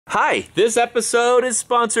Hi, this episode is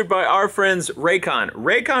sponsored by our friends Raycon.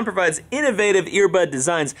 Raycon provides innovative earbud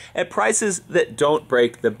designs at prices that don't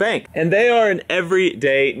break the bank. And they are an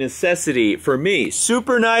everyday necessity for me.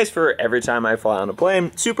 Super nice for every time I fly on a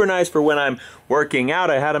plane. Super nice for when I'm working out.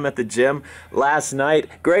 I had them at the gym last night.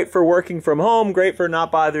 Great for working from home. Great for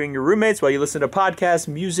not bothering your roommates while you listen to podcasts,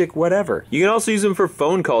 music, whatever. You can also use them for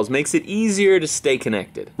phone calls. Makes it easier to stay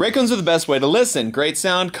connected. Raycons are the best way to listen. Great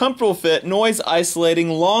sound, comfortable fit, noise isolating,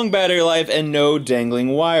 long battery life, and no dangling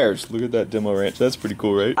wires. Look at that demo range. That's pretty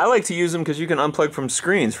cool, right? I like to use them because you can unplug from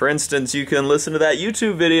screens. For instance, you can listen to that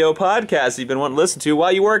YouTube video podcast you've been wanting to listen to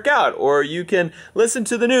while you work out, or you can listen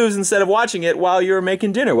to the news instead of watching it while you're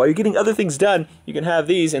making dinner. While you're getting other things done, you can have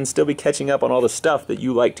these and still be catching up on all the stuff that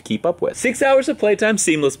you like to keep up with. 6 hours of playtime,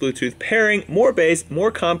 seamless Bluetooth pairing, more bass,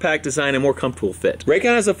 more compact design, and more comfortable fit.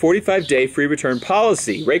 Raycon has a 45-day free return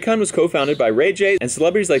policy. Raycon was co-founded by Ray J, and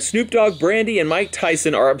celebrities like Snoop Dogg, Brandy, and Mike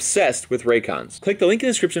Tyson are obsessed with Raycons. Click the link in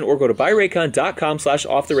the description or go to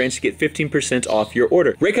buyraycon.com/offtherange to get 15% off your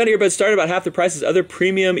order. Raycon earbuds start about half the price as other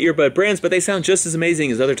premium earbud brands, but they sound just as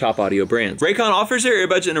amazing as other top audio brands. Raycon offers their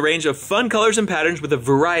earbuds in a range of fun colors and patterns with a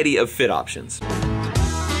variety of fit options.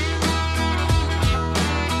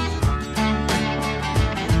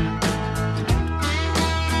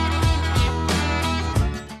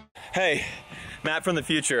 Hey, Matt from the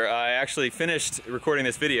future. I actually finished recording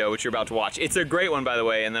this video, which you're about to watch. It's a great one, by the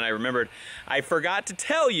way, and then I remembered I forgot to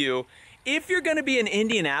tell you, if you're gonna be in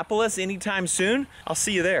Indianapolis anytime soon, I'll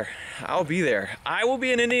see you there. I'll be there. I will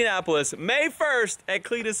be in Indianapolis May 1st at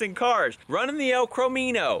Cletus and Cars, running the El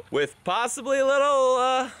Cromino with possibly a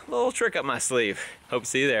little trick up my sleeve. Hope to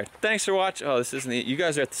see you there. Thanks for watching. Oh, this isn't it. You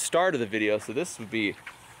guys are at the start of the video, so this would be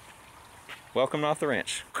welcome to Off the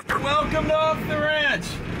Ranch. Welcome to Off the Ranch.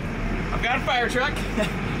 I've got a fire truck.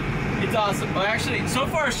 It's awesome. Well, actually, so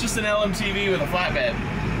far it's just an LMTV with a flatbed.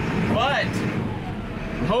 But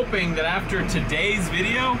I'm hoping that after today's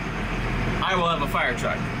video, I will have a fire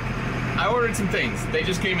truck. I ordered some things. They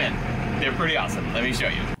just came in. They're pretty awesome. Let me show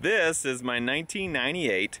you. This is my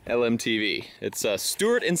 1998 LMTV. It's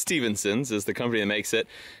Stewart & Stevenson's is the company that makes it.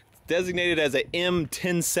 It's designated as a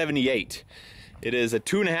M1078. It is a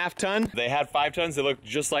 2.5 ton. They had 5 tons that looked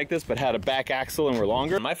just like this, but had a back axle and were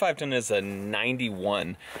longer. My 5 ton is a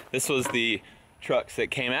 91. This was the trucks that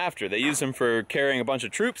came after. They used them for carrying a bunch of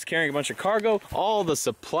troops, carrying a bunch of cargo. All the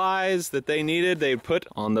supplies that they needed, they put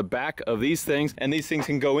on the back of these things, and these things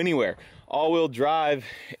can go anywhere. All-wheel drive,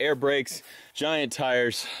 air brakes, giant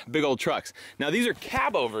tires, big old trucks. Now these are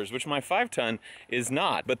cab overs, which my 5 ton is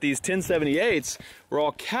not, but these 1078s were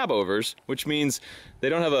all cab overs, which means they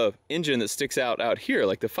don't have a engine that sticks out here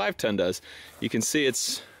like the 5 ton does. You can see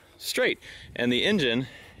it's straight, and the engine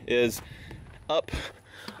is up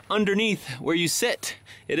underneath where you sit.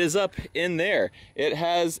 It is up in there. It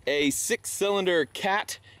has a 6-cylinder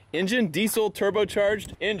Cat engine, diesel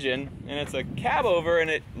turbocharged engine, and it's a cab over, and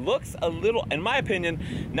it looks a little, in my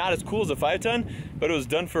opinion, not as cool as a 5 ton, but it was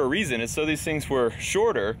done for a reason. It's so these things were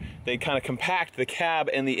shorter. They kind of compact the cab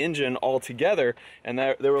and the engine all together, and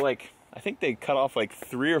they were like, I think they cut off like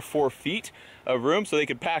 3 or 4 feet of room so they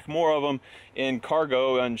could pack more of them in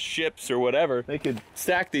cargo on ships or whatever. They could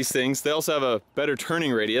stack these things. They also have a better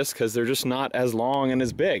turning radius because they're just not as long and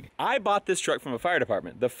as big. I bought this truck from a fire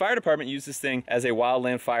department. The fire department used this thing as a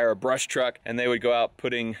wildland fire, a brush truck, and they would go out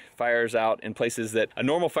putting fires out in places that a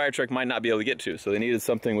normal fire truck might not be able to get to. So they needed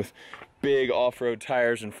something with big off-road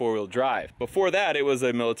tires and 4-wheel drive. Before that, it was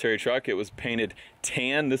a military truck. It was painted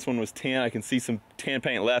tan. This one was tan. I can see some tan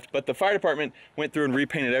paint left, but the fire department went through and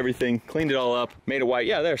repainted everything, cleaned it all up, made it white.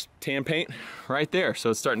 Yeah, there's tan paint right there.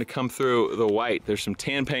 So it's starting to come through the white. There's some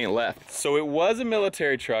tan paint left. So it was a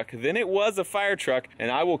military truck, then it was a fire truck,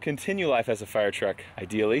 and I will continue life as a fire truck,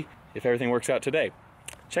 ideally, if everything works out today.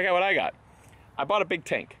 Check out what I got. I bought a big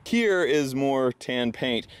tank. Here is more tan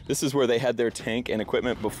paint. This is where they had their tank and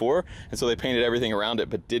equipment before, and so they painted everything around it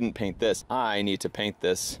but didn't paint this. I need to paint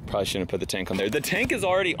this. Probably shouldn't put the tank on there. The tank is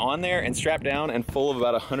already on there and strapped down and full of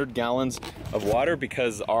about 100 gallons of water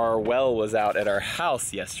because our well was out at our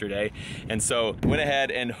house yesterday, and so went ahead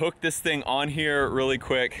and hooked this thing on here really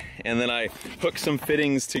quick, and then I hooked some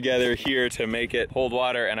fittings together here to make it hold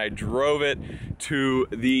water, and I drove it to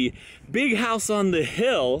the big house on the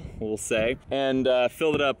hill, we'll say, and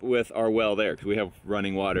filled it up with our well there because we have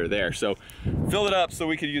running water there. So filled it up so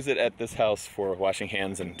we could use it at this house for washing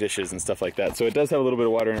hands and dishes and stuff like that. So it does have a little bit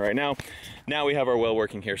of water in it right now. Now we have our well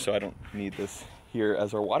working here, so I don't need this here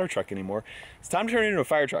as our water truck anymore. It's time to turn it into a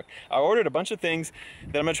fire truck. I ordered a bunch of things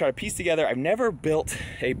that I'm gonna try to piece together. I've never built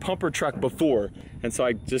a pumper truck before, And so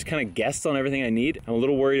I just kind of guessed on everything I need. I'm a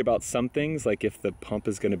little worried about some things, like if the pump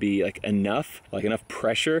is gonna be like enough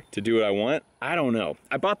pressure to do what I want. I don't know.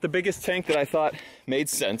 I bought the biggest tank that I thought made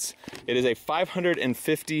sense. It is a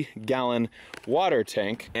 550 gallon water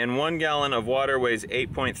tank, and 1 gallon of water weighs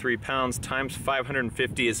 8.3 pounds times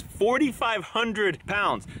 550 is 4,500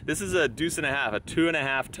 pounds. This is a deuce and a half, a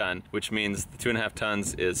 2.5 ton, which means the 2.5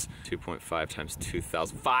 tons is 2.5 times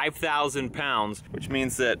 2,000, 5,000 pounds, which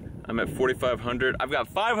means that I'm at 4,500. I've got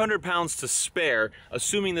 500 pounds to spare,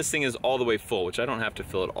 assuming this thing is all the way full, which I don't have to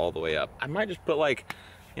fill it all the way up. I might just put like,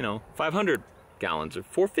 you know, 500 gallons or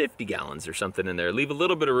 450 gallons or something in there. Leave a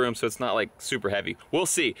little bit of room so it's not like super heavy. We'll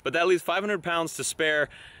see. But that leaves 500 pounds to spare.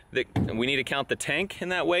 We need to count the tank in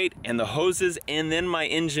that weight and the hoses and then my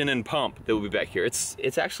engine and pump that will be back here.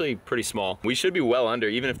 It's actually pretty small. We should be well under,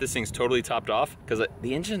 even if this thing's totally topped off, because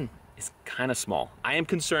the engine is kind of small. I am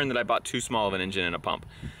concerned that I bought too small of an engine and a pump.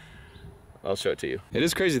 I'll show it to you. It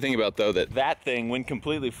is crazy to think about though that that thing, when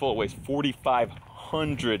completely full, weighs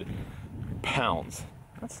 4,500 pounds.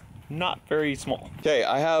 That's not very small. Okay,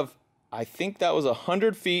 I think that was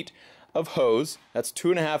 100 feet of hose. That's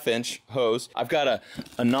 2.5 inch hose. I've got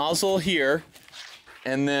a nozzle here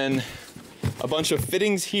and then a bunch of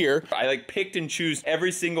fittings here. I like picked and choose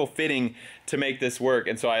every single fitting to make this work.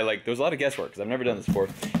 And so there was a lot of guesswork because I've never done this before.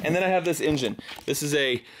 And then I have this engine. This is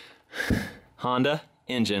a Honda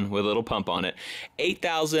engine with a little pump on it.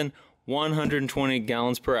 8,120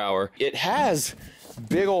 gallons per hour. It has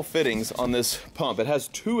big old fittings on this pump. It has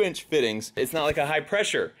 2-inch fittings. It's not like a high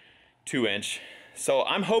pressure 2-inch. So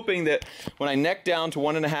I'm hoping that when I neck down to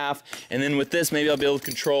 1.5, and then with this, maybe I'll be able to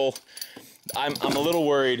control. I'm a little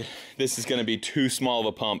worried this is gonna be too small of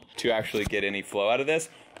a pump to actually get any flow out of this.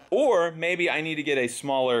 Or maybe I need to get a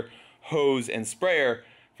smaller hose and sprayer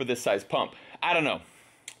for this size pump. I don't know.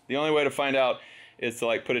 The only way to find out is to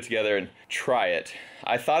like put it together and try it.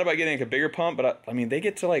 I thought about getting like a bigger pump, but I mean, they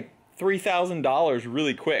get to like $3,000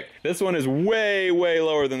 really quick. This one is way, way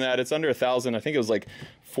lower than that. It's under 1,000. I think it was like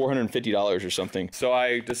 $450 or something. So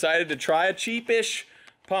I decided to try a cheapish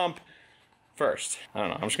pump first. I don't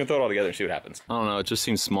know. I'm just gonna throw it all together and see what happens. I don't know. It just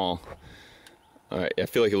seems small. All right, I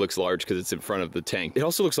feel like it looks large because it's in front of the tank. It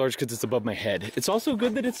also looks large because it's above my head. It's also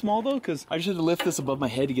good that it's small though, because I just had to lift this above my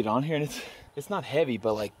head to get on here, and it's not heavy,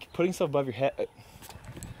 but like putting stuff above your head,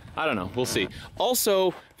 I don't know, we'll see.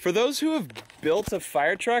 Also, for those who have built a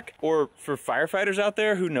fire truck, or for firefighters out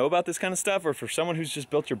there who know about this kind of stuff, or for someone who's just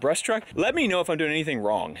built your brush truck, let me know if I'm doing anything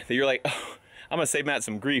wrong. That you're like, oh, I'm gonna save Matt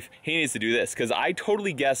some grief. He needs to do this, because I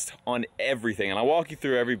totally guessed on everything, and I'll walk you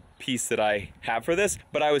through every piece that I have for this,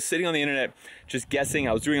 but I was sitting on the internet just guessing.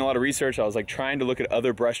 I was doing a lot of research. I was like trying to look at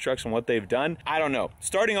other brush trucks and what they've done. I don't know.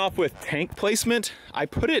 Starting off with tank placement, I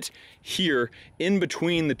put it here in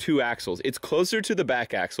between the two axles. It's closer to the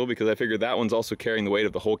back axle because I figured that one's also carrying the weight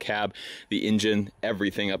of the whole cab, the engine,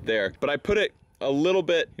 everything up there. But I put it a little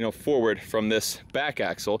bit, you know, forward from this back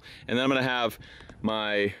axle, and then I'm gonna have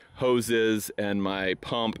my hoses and my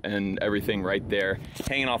pump and everything right there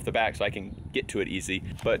hanging off the back so I can get to it easy.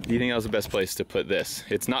 But do you think that was the best place to put this?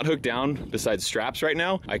 It's not hooked down besides straps right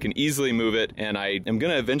now. I can easily move it, and I am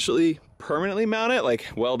gonna eventually permanently mount it, like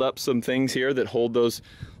weld up some things here that hold those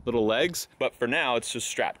little legs, but for now it's just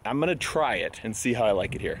strapped. I'm gonna try it and see how I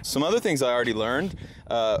like it here. Some other things I already learned,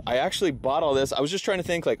 I actually bought all this. I was just trying to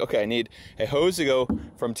think like, okay, I need a hose to go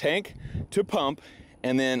from tank to pump,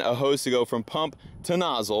 and then a hose to go from pump to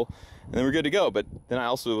nozzle, and then we're good to go. But then I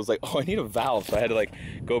also was like, oh, I need a valve. So I had to like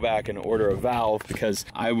go back and order a valve because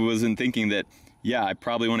I wasn't thinking that, yeah, I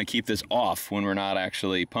probably want to keep this off when we're not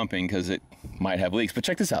actually pumping because it might have leaks. But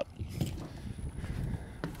check this out.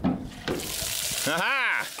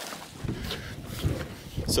 Aha!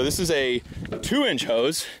 So this is a 2-inch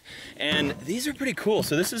hose, and these are pretty cool.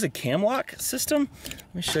 So this is a cam lock system.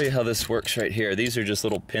 Let me show you how this works right here. These are just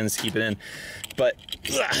little pins to keep it in, but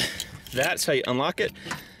that's how you unlock it,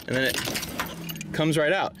 and then it comes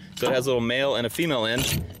right out. So it has a little male and a female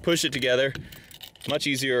end. Push it together, much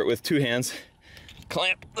easier with 2 hands.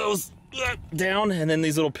 Clamp those down, and then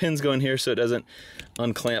these little pins go in here so it doesn't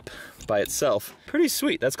unclamp by itself. Pretty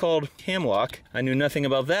sweet. That's called cam lock. I knew nothing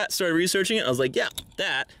about that. Started researching it. I was like, yeah,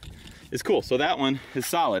 that is cool. So that one is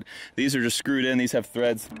solid. These are just screwed in. These have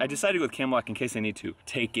threads. I decided to go with cam lock in case I need to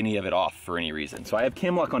take any of it off for any reason. So I have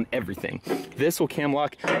cam lock on everything. This will cam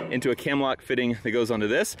lock into a cam lock fitting that goes onto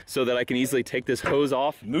this so that I can easily take this hose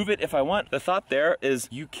off, move it if I want. The thought there is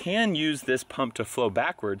you can use this pump to flow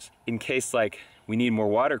backwards in case like we need more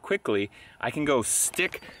water quickly. I can go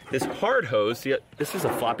stick this hard hose. This is a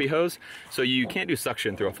floppy hose, so you can't do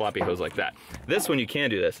suction through a floppy hose like that. This one you can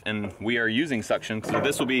do this, and we are using suction, so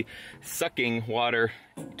this will be sucking water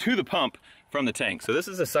to the pump from the tank. So this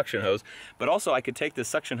is a suction hose, but also I could take this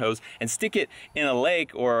suction hose and stick it in a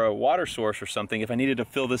lake or a water source or something if I needed to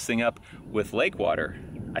fill this thing up with lake water,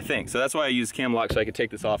 I think. So that's why I use cam lock, so I could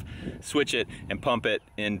take this off, switch it, and pump it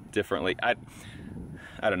in differently.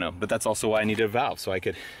 I don't know, but that's also why I needed a valve, so I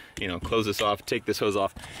could, you know, close this off, take this hose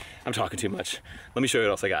off. I'm talking too much. Let me show you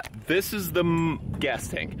what else I got. This is the gas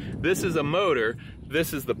tank. This is a motor.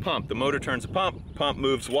 This is the pump. The motor turns the pump. Pump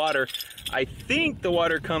moves water. I think the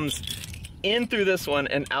water comes in through this one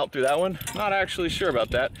and out through that one. Not actually sure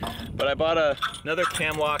about that, but I bought another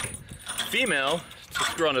Camlock female to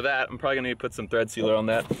screw onto that. I'm probably gonna need to put some thread sealer on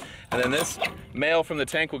that. And then this male from the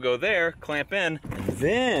tank will go there, clamp in. And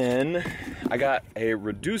then I got a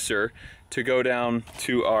reducer to go down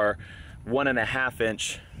to our 1.5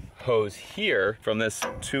 inch hose here from this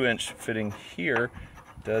 2-inch fitting here.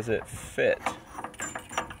 Does it fit?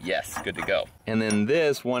 Yes, good to go. And then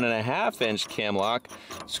this 1.5 inch Camlock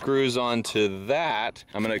screws onto that.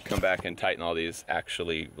 I'm gonna come back and tighten all these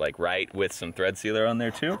actually like right with some thread sealer on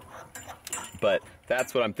there too. But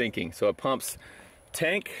that's what I'm thinking. So it pumps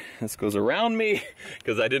tank, this goes around me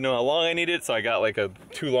because I didn't know how long I needed, so I got like a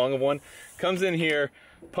too long of one. Comes in here,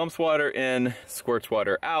 pumps water in, squirts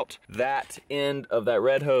water out. That end of that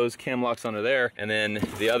red hose cam locks onto there, and then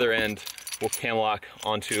the other end will cam lock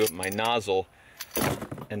onto my nozzle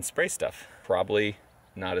and spray stuff. Probably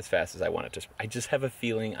not as fast as I want it to. I just have a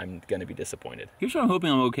feeling I'm gonna be disappointed. Here's what I'm hoping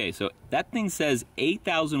I'm okay. So that thing says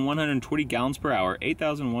 8,120 gallons per hour.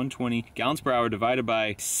 8,120 gallons per hour divided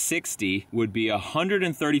by 60 would be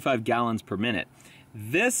 135 gallons per minute.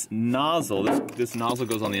 This nozzle, this nozzle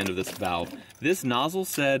goes on the end of this valve. This nozzle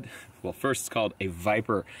said, well, first it's called a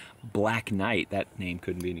Viper Black Knight. That name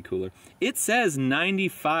couldn't be any cooler. It says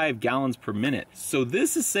 95 gallons per minute. So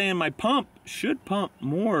this is saying my pump should pump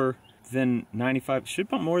more than 95, should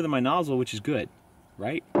pump more than my nozzle, which is good,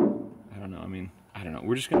 right? I don't know, I mean, I don't know.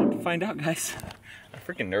 We're just gonna have to find out, guys. I'm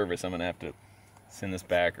freaking nervous. I'm gonna have to send this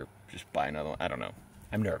back or just buy another one. I don't know.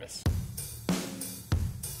 I'm nervous.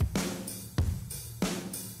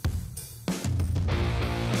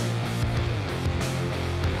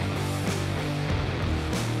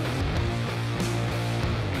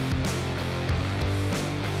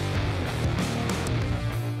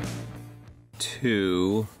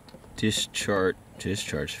 Two discharge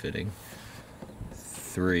fitting,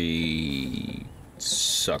 3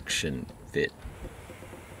 suction fit.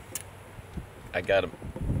 I got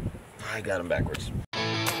them backwards.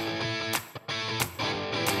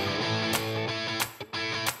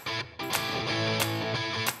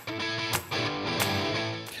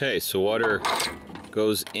 Okay, so water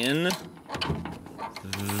goes in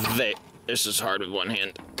there. This is hard with one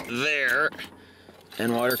hand. There,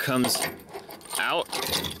 and water comes out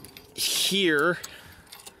here.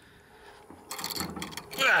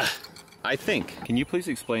 I think. Can you please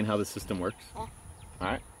explain how the system works? Yeah. All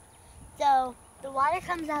right. So the water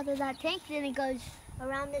comes out of that tank, then it goes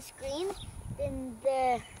around the screen, then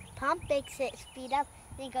the pump makes it speed up,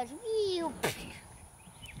 then it goes wee.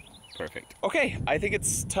 Perfect. Okay, I think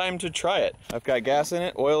it's time to try it. I've got gas in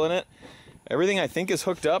it, oil in it. Everything I think is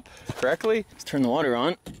hooked up correctly. Let's turn the water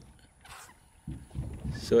on.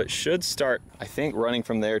 So it should start, I think, running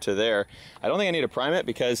from there to there. I don't think I need to prime it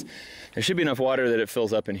because there should be enough water that it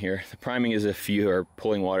fills up in here. The priming is if you are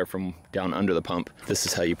pulling water from down under the pump. This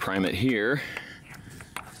is how you prime it here.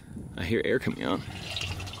 I hear air coming out.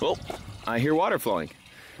 Oh, I hear water flowing.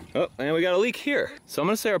 Oh, and we got a leak here. So I'm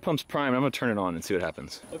gonna say our pump's primed. I'm gonna turn it on and see what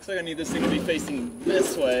happens. Looks like I need this thing to be facing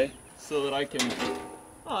this way so that I can,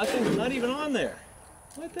 oh, that thing's not even on there.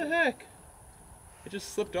 What the heck? It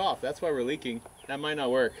just slipped off. That's why we're leaking. That might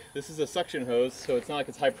not work. This is a suction hose, so it's not like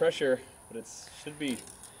it's high pressure, but it should be.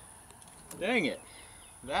 Dang it.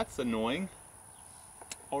 That's annoying.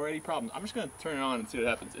 Already problems. I'm just gonna turn it on and see what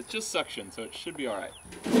happens. It's just suction, so it should be all right.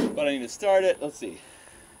 But I need to start it. Let's see.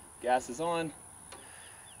 Gas is on.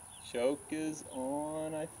 Choke is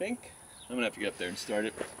on, I think. I'm gonna have to get up there and start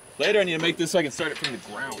it. Later I need to make this so I can start it from the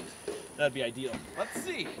ground. That'd be ideal. Let's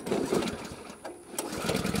see.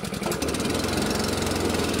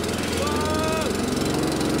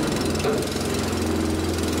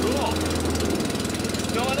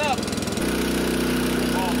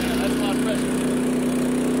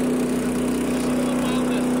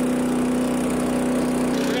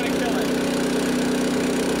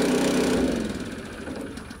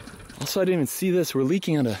 So I didn't even see this. We're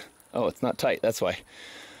leaking on a, oh, it's not tight, that's why.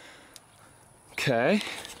 Okay.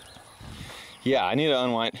 Yeah, I need to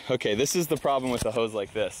unwind. Okay, this is the problem with a hose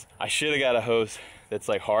like this. I should have got a hose that's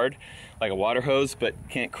like hard, like a water hose, but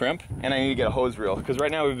can't crimp. And I need to get a hose reel, because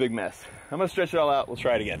right now we have a big mess. I'm gonna stretch it all out, we'll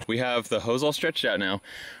try it again. We have the hose all stretched out now.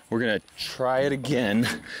 We're gonna try it again,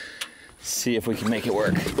 see if we can make it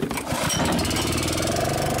work.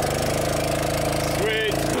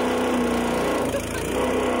 Sweet.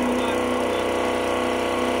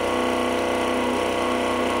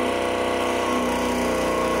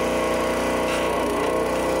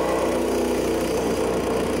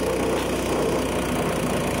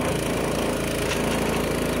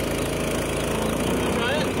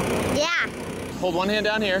 Hold one hand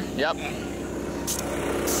down here. Yep.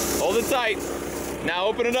 Hold it tight. Now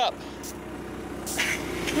open it up.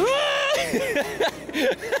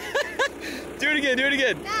 Do it again, do it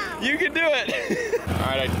again. No. You can do it. All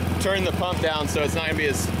right, I turned the pump down so it's not gonna be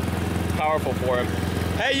as powerful for him.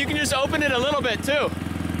 Hey, you can just open it a little bit too.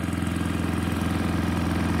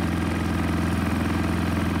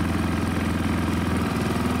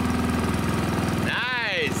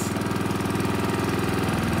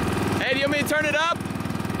 Hey, do you want me to turn it up?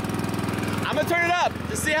 I'm gonna turn it up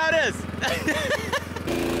to see how it is.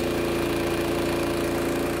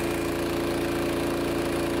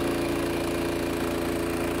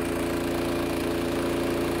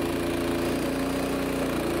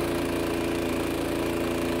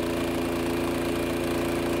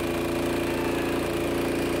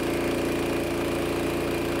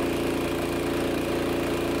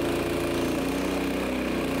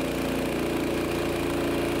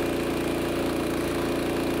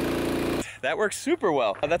 That works super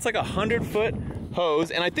well. That's like a 100-foot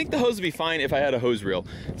hose, and I think the hose would be fine if I had a hose reel.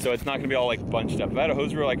 So it's not gonna be all like bunched up. If I had a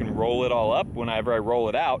hose reel, I can roll it all up. Whenever I roll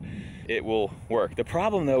it out, it will work. The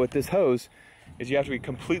problem though with this hose is you have to be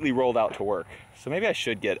completely rolled out to work. So maybe I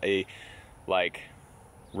should get a like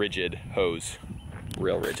rigid hose.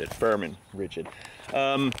 Real rigid, firm and rigid.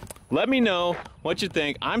 Let me know what you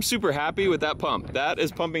think. I'm super happy with that pump. That is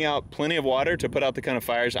pumping out plenty of water to put out the kind of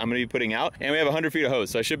fires I'm gonna be putting out. And we have 100 feet of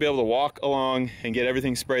hose, so I should be able to walk along and get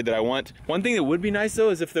everything sprayed that I want. One thing that would be nice though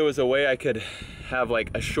is if there was a way I could have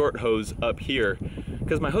like a short hose up here,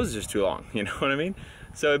 because my hose is just too long, you know what I mean?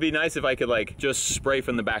 So it'd be nice if I could like just spray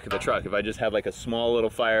from the back of the truck. If I just had like a small little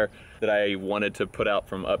fire that I wanted to put out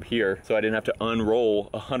from up here, so I didn't have to unroll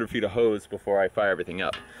 100 feet of hose before I fire everything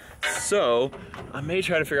up. So I may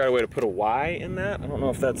try to figure out a way to put a Y in that. I don't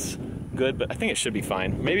know if that's good, but I think it should be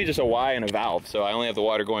fine. Maybe just a Y and a valve, so I only have the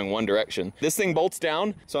water going one direction. This thing bolts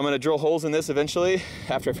down, so I'm gonna drill holes in this eventually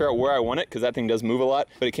after I figure out where I want it, because that thing does move a lot,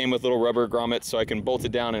 but it came with little rubber grommets, so I can bolt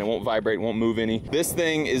it down and it won't vibrate, won't move any. This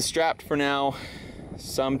thing is strapped for now.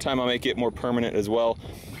 Sometime I'll make it more permanent as well.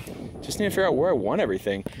 Just need to figure out where I want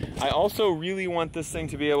everything. I also really want this thing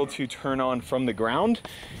to be able to turn on from the ground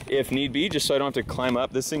if need be, just so I don't have to climb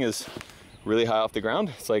up. This thing is really high off the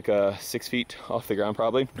ground. It's like 6 feet off the ground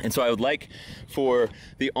probably. And so I would like for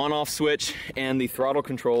the on-off switch and the throttle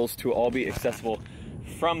controls to all be accessible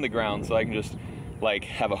from the ground, so I can just like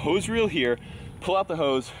have a hose reel here, pull out the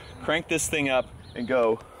hose, crank this thing up and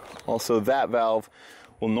go. Also that valve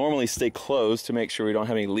will normally stay closed to make sure we don't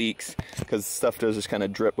have any leaks, because stuff does just kind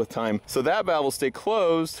of drip with time. So that valve will stay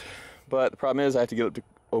closed, but the problem is I have to get it to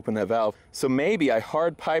open that valve. So maybe I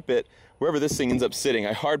hard pipe it wherever this thing ends up sitting.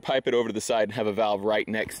 I hard pipe it over to the side and have a valve right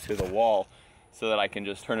next to the wall so that I can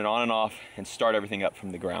just turn it on and off and start everything up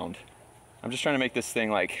from the ground. I'm just trying to make this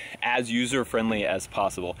thing like as user-friendly as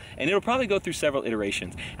possible. And it'll probably go through several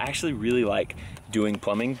iterations. I actually really like doing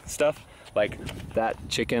plumbing stuff. Like that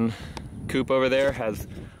chicken coop over there has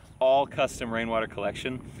all custom rainwater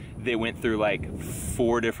collection. They went through like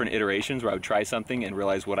 4 different iterations where I would try something and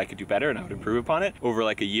realize what I could do better and I would improve upon it over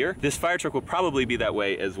like a year. This fire truck will probably be that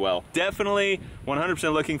way as well. Definitely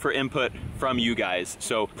 100% looking for input from you guys.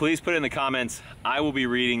 So please put in the comments. I will be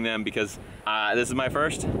reading them because this is my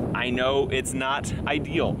first. I know it's not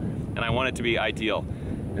ideal and I want it to be ideal.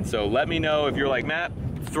 And so let me know if you're like, Matt,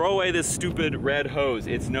 throw away this stupid red hose.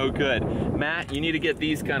 It's no good. Matt, you need to get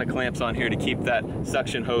these kind of clamps on here to keep that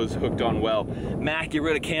suction hose hooked on well. Matt, get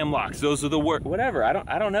rid of cam locks. Those are the worst. Whatever. I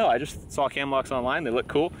don't know. I just saw cam locks online. They look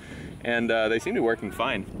cool, and they seem to be working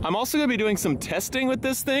fine. I'm also gonna be doing some testing with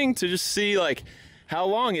this thing to just see like how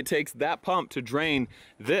long it takes that pump to drain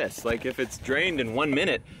this. Like if it's drained in 1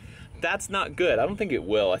 minute, that's not good. I don't think it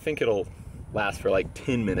will. I think it'll last for like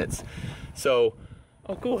 10 minutes. So.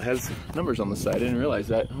 Oh cool, it has numbers on the side. I didn't realize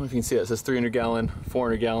that. I don't know if you can see it. It says 300 gallon,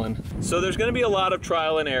 400 gallon. So there's gonna be a lot of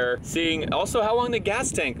trial and error, seeing also how long the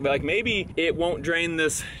gas tank, like maybe it won't drain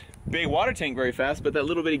this big water tank very fast, but that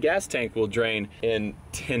little bitty gas tank will drain in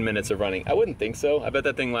 10 minutes of running. I wouldn't think so. I bet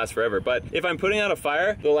that thing lasts forever. But if I'm putting out a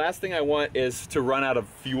fire, the last thing I want is to run out of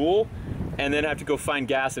fuel and then have to go find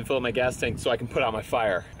gas and fill up my gas tank so I can put out my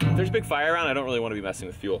fire. If there's a big fire around, I don't really want to be messing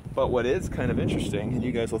with fuel. But what is kind of interesting, and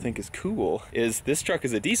you guys will think is cool, is this truck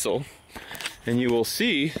is a diesel, and you will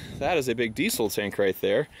see that is a big diesel tank right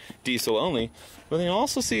there, diesel only. But then you'll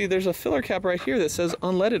also see there's a filler cap right here that says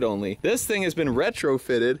unleaded only. This thing has been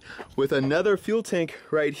retrofitted with another fuel tank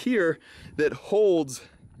right here that holds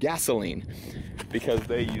gasoline, because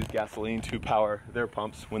they use gasoline to power their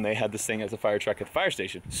pumps when they had this thing as a fire truck at the fire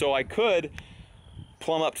station. So I could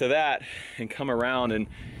plumb up to that and come around, and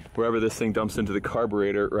wherever this thing dumps into the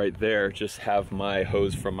carburetor right there, just have my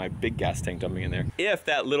hose from my big gas tank dumping in there, if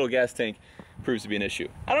that little gas tank proves to be an issue.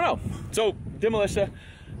 I don't know. So Demolitia,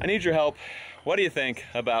 I need your help. What do you think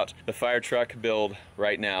about the fire truck build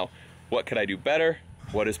right now? What could I do better?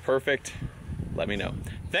 What is perfect? Let me know.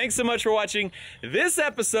 Thanks so much for watching this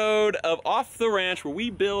episode of Off the Ranch, where we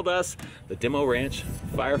build us the Demo Ranch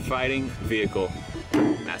firefighting vehicle,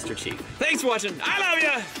 Master Chief. Thanks for watching. I love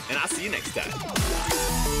you, and I'll see you next time.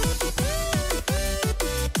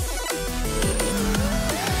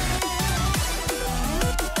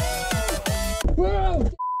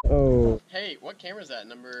 Oh. Hey, what camera is that?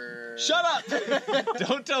 Number... Shut up!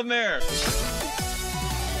 Don't tell Mayor.